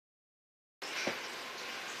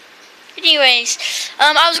Anyways,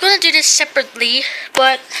 I was going to do this separately,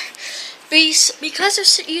 but because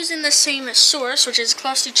they're using the same source, which is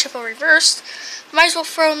Klasky csupo reversed, might as well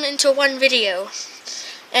throw them into one video.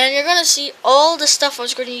 And you're going to see all the stuff I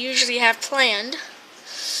was going to usually have planned.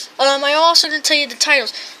 I'm also going to tell you the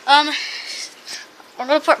titles. I'm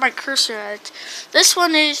going to put my cursor at it. This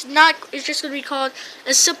one is not. It's just going to be called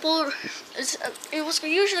a simple. It was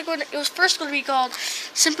first going to be called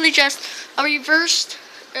simply just a reversed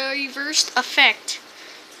effect,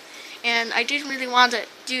 and I didn't really want to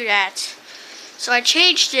do that, so I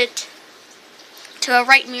changed it to a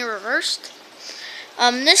right mirror reversed.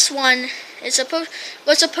 This one is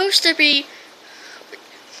supposed to be.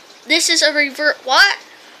 This is a revert. What?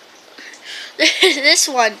 This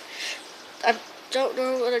one. I don't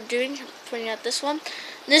know what I'm doing. I'm pointing at this one.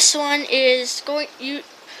 This one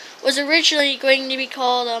was originally going to be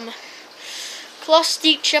called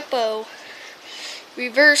Klasky csupo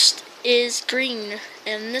reversed is green,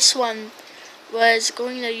 and this one was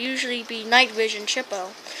going to usually be night vision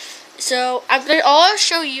csupo. So I'll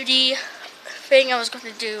show you the thing I was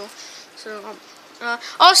going to do. So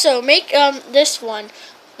also make this one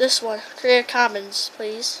Creative Commons,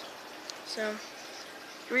 please. So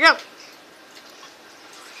here we go.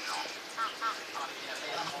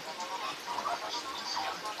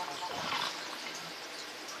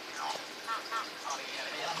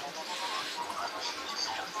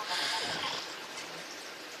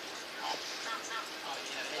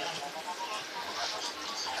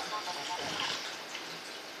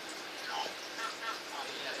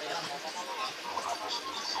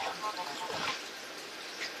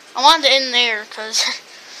 I wanted to end there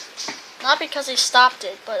not because they stopped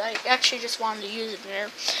it, but I actually just wanted to use it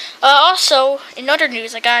there. Also, in other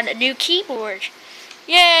news, I got a new keyboard.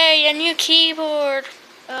 Yay, a new keyboard.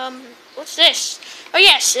 What's this? Oh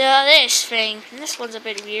yes, this thing. And this one's a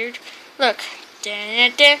bit weird. Look.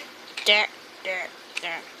 And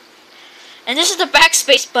this is the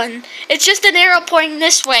backspace button. It's just an arrow pointing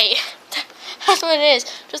this way. That's what it is.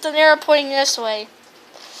 Just an arrow pointing this way.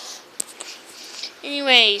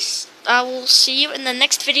 Anyways, I will see you in the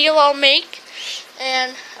next video I'll make.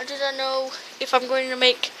 And I do not know if I'm going to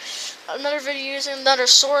make another video using another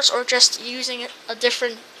source or just using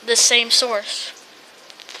the same source.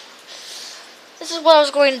 This is what I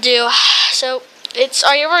was going to do. So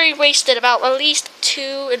I already wasted about at least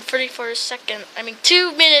 2 minutes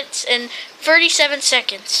and 37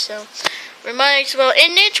 seconds. So we might as well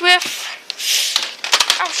end it with.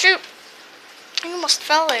 Oh shoot! I almost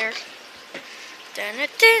fell there.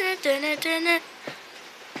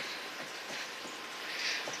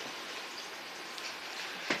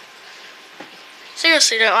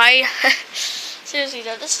 Seriously though,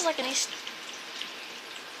 this is like this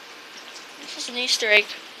is an Easter egg.